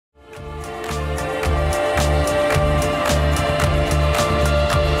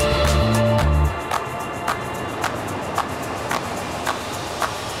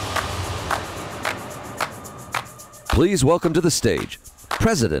Please welcome to the stage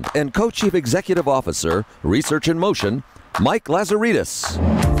President and Co-Chief Executive Officer, Research in Motion, Mike Lazaridis.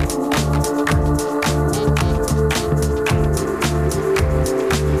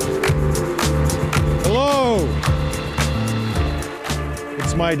 Hello!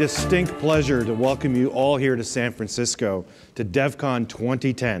 It's my distinct pleasure to welcome you all here to San Francisco to DEVCON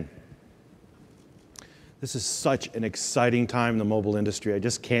 2010. This is such an exciting time in the mobile industry. I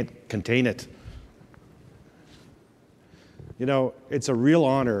just can't contain it. You know, it's a real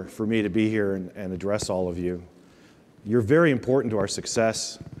honor for me to be here and address all of you. You're very important to our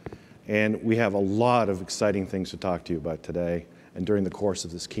success, and we have a lot of exciting things to talk to you about today and during the course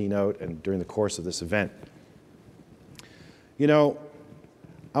of this keynote and during the course of this event. You know,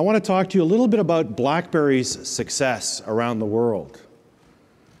 I want to talk to you a little bit about BlackBerry's success around the world.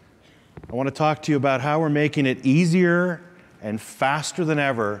 I want to talk to you about how we're making it easier and faster than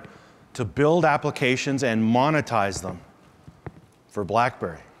ever to build applications and monetize them for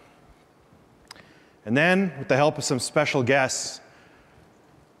BlackBerry. And then, with the help of some special guests,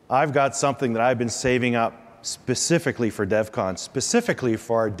 I've got something that I've been saving up specifically for DEVCON, specifically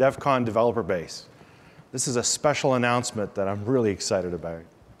for our DEVCON developer base. This is a special announcement that I'm really excited about.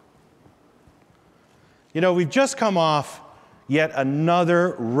 You know, we've just come off yet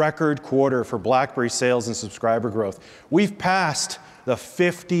another record quarter for BlackBerry sales and subscriber growth. We've passed the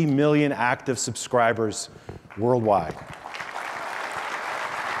 50 million active subscribers worldwide.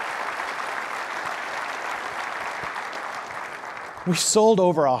 We sold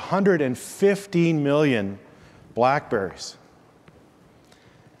over 115 million BlackBerries.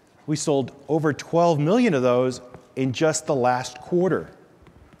 We sold over 12 million of those in just the last quarter.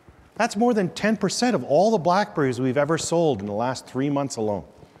 That's more than 10% of all the BlackBerries we've ever sold in the last 3 months alone.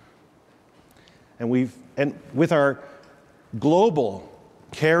 And with our global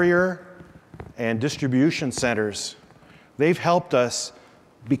carrier and distribution centers, they've helped us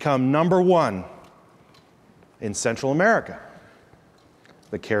become #1 in Central America,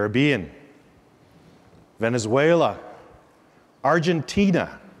 the Caribbean, Venezuela,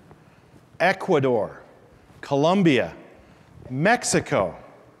 Argentina, Ecuador, Colombia, Mexico,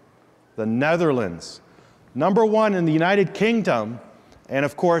 the Netherlands, #1 in the United Kingdom, and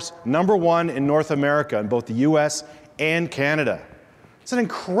of course, #1 in North America, in both the US and Canada. It's an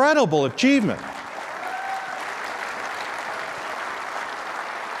incredible achievement.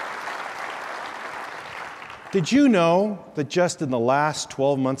 Did you know that just in the last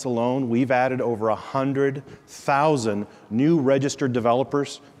 12 months alone, we've added over 100,000 new registered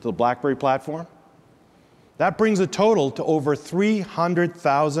developers to the BlackBerry platform? That brings a total to over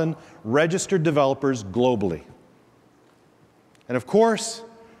 300,000 registered developers globally. And of course,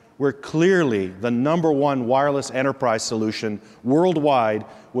 we're clearly the #1 wireless enterprise solution worldwide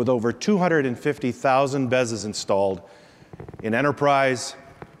with over 250,000 BEZs installed in enterprise,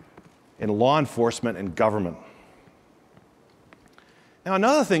 in law enforcement, and government. Now,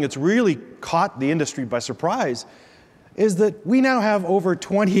 another thing that's really caught the industry by surprise is that we now have over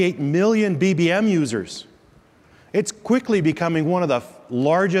 28 million BBM users. It's quickly becoming one of the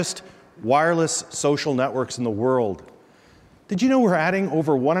largest wireless social networks in the world. Did you know we're adding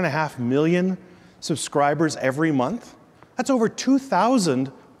over 1.5 million subscribers every month? That's over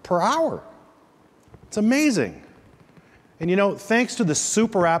 2,000 per hour. It's amazing. And you know, thanks to the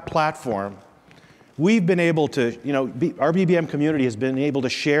Super App platform, we've been able to, our BBM community has been able to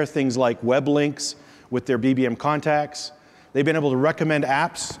share things like web links with their BBM contacts. They've been able to recommend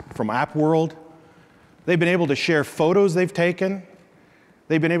apps from App World. They've been able to share photos they've taken.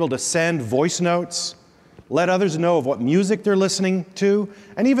 They've been able to send voice notes, let others know of what music they're listening to,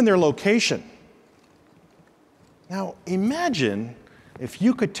 and even their location. Now, imagine if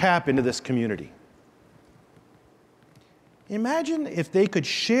you could tap into this community. Imagine if they could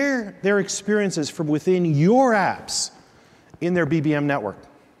share their experiences from within your apps in their BBM network.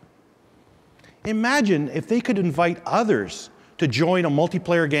 Imagine if they could invite others to join a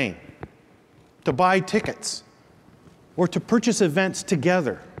multiplayer game, to buy tickets, or to purchase events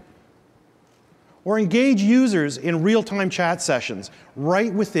together, or engage users in real-time chat sessions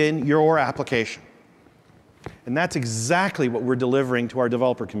right within your application. And that's exactly what we're delivering to our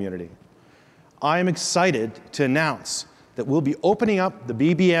developer community. I am excited to announce that we'll be opening up the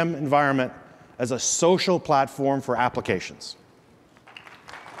BBM environment as a social platform for applications.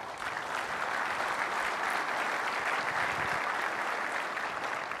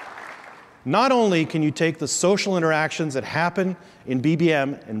 Not only can you take the social interactions that happen in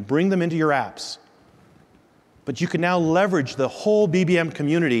BBM and bring them into your apps, but you can now leverage the whole BBM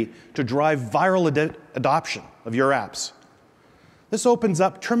community to drive viral adoption of your apps. This opens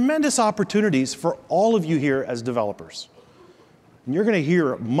up tremendous opportunities for all of you here as developers. And you're going to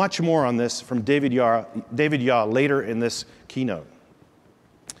hear much more on this from David Yaw later in this keynote.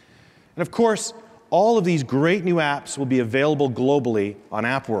 And of course, all of these great new apps will be available globally on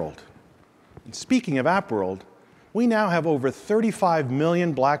App World. And speaking of App World, we now have over 35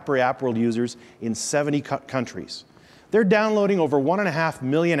 million BlackBerry App World users in 70 countries. They're downloading over 1.5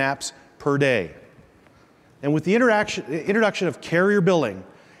 million apps per day. And with the introduction of carrier billing,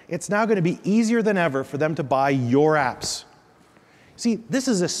 it's now going to be easier than ever for them to buy your apps. See, this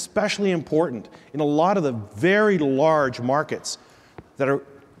is especially important in a lot of the very large markets that are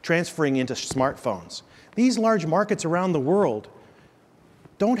transferring into smartphones. These large markets around the world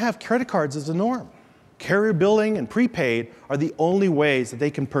don't have credit cards as the norm. Carrier billing and prepaid are the only ways that they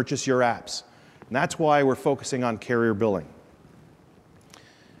can purchase your apps. And that's why we're focusing on carrier billing.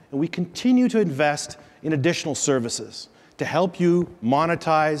 And we continue to invest in additional services to help you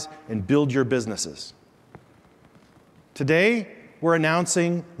monetize and build your businesses. Today, we're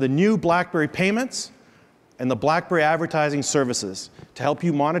announcing the new BlackBerry Payments and the BlackBerry Advertising Services to help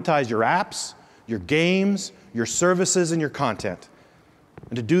you monetize your apps, your games, your services, and your content,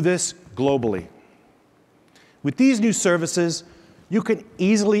 and to do this globally. With these new services, you can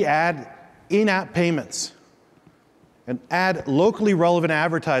easily add in-app payments and add locally relevant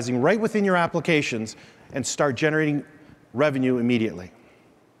advertising right within your applications and start generating revenue immediately.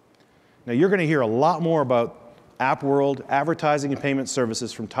 Now, you're going to hear a lot more about App World, advertising and payment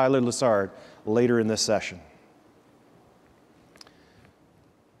services from Tyler Lazard later in this session.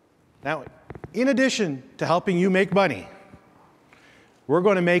 Now, in addition to helping you make money, we're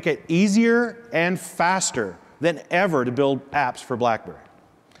going to make it easier and faster than ever to build apps for BlackBerry.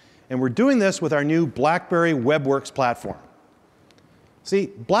 And we're doing this with our new BlackBerry WebWorks platform. See,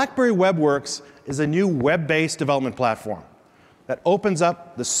 BlackBerry WebWorks is a new web-based development platform that opens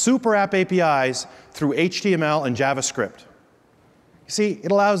up the Super App APIs through HTML and JavaScript. You see,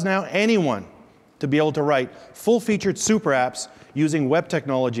 it allows now anyone to be able to write full-featured super apps using web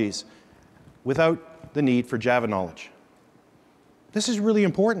technologies without the need for Java knowledge. This is really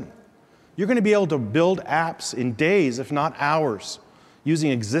important. You're going to be able to build apps in days, if not hours,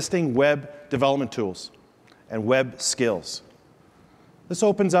 using existing web development tools and web skills. This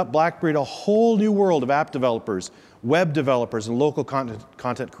opens up BlackBerry to a whole new world of app developers, web developers, and local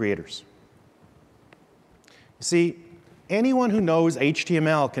content creators. You see, anyone who knows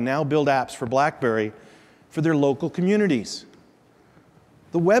HTML can now build apps for BlackBerry for their local communities.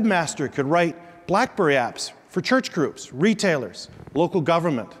 The webmaster could write BlackBerry apps for church groups, retailers, local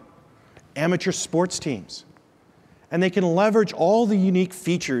government, amateur sports teams. And they can leverage all the unique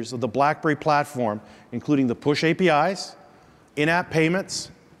features of the BlackBerry platform, including the push APIs, in-app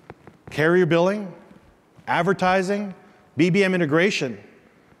payments, carrier billing, advertising, BBM integration,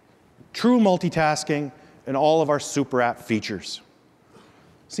 true multitasking, and all of our super app features.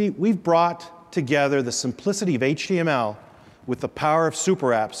 See, we've brought together the simplicity of HTML with the power of super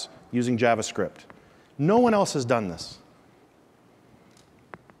apps using JavaScript. No one else has done this.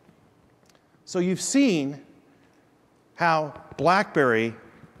 So you've seen how BlackBerry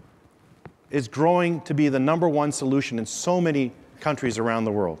is growing to be the #1 solution in so many countries around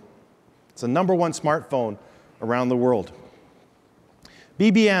the world. It's the #1 smartphone around the world.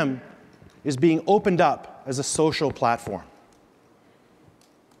 BBM is being opened up as a social platform.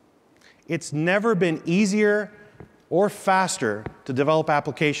 It's never been easier or faster to develop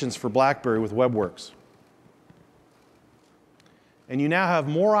applications for BlackBerry with WebWorks. And you now have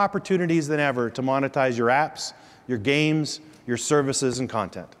more opportunities than ever to monetize your apps, your games, your services, and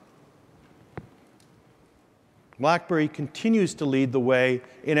content. BlackBerry continues to lead the way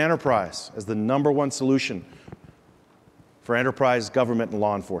in enterprise as the #1 solution for enterprise, government, and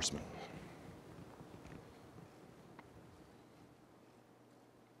law enforcement.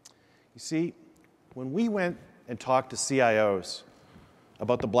 You see, when we went and talked to CIOs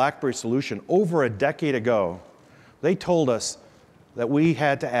about the BlackBerry solution over a decade ago, they told us that we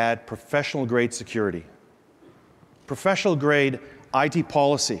had to add professional-grade security, professional-grade IT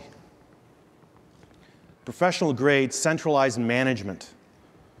policy, professional-grade centralized management.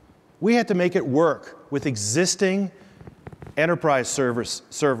 We had to make it work with existing enterprise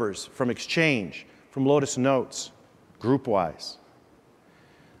servers from Exchange, from Lotus Notes, GroupWise.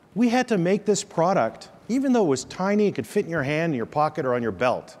 We had to make this product, even though it was tiny, it could fit in your hand, in your pocket, or on your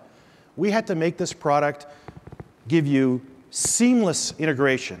belt. We had to make this product give you seamless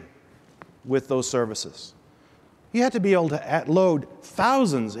integration with those services. You had to be able to load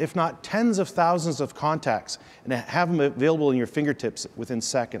thousands, if not tens of thousands of contacts and have them available in your fingertips within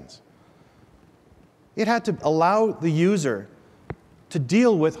seconds. It had to allow the user to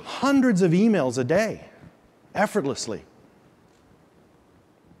deal with hundreds of emails a day, effortlessly.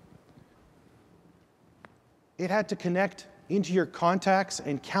 It had to connect into your contacts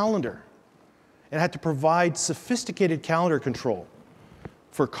and calendar. It had to provide sophisticated calendar control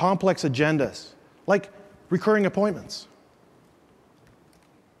for complex agendas, like recurring appointments.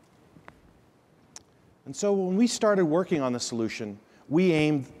 And so when we started working on the solution, we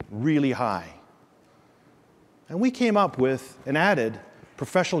aimed really high. And we came up with and added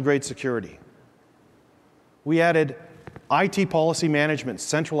professional-grade security. We added IT policy management,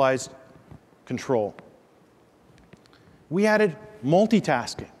 centralized control. We added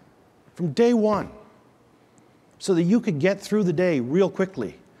multitasking from day one so that you could get through the day real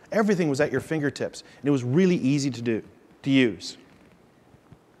quickly. Everything was at your fingertips, and it was really easy to use.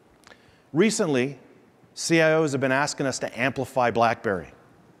 Recently, CIOs have been asking us to amplify BlackBerry.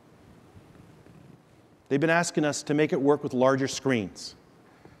 They've been asking us to make it work with larger screens.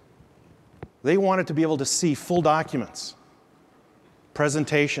 They wanted to be able to see full documents,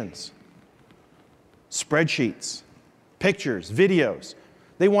 presentations, spreadsheets, pictures, videos.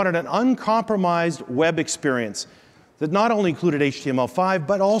 They wanted an uncompromised web experience that not only included HTML5,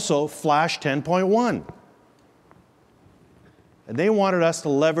 but also Flash 10.1. And they wanted us to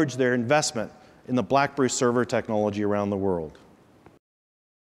leverage their investment in the BlackBerry server technology around the world.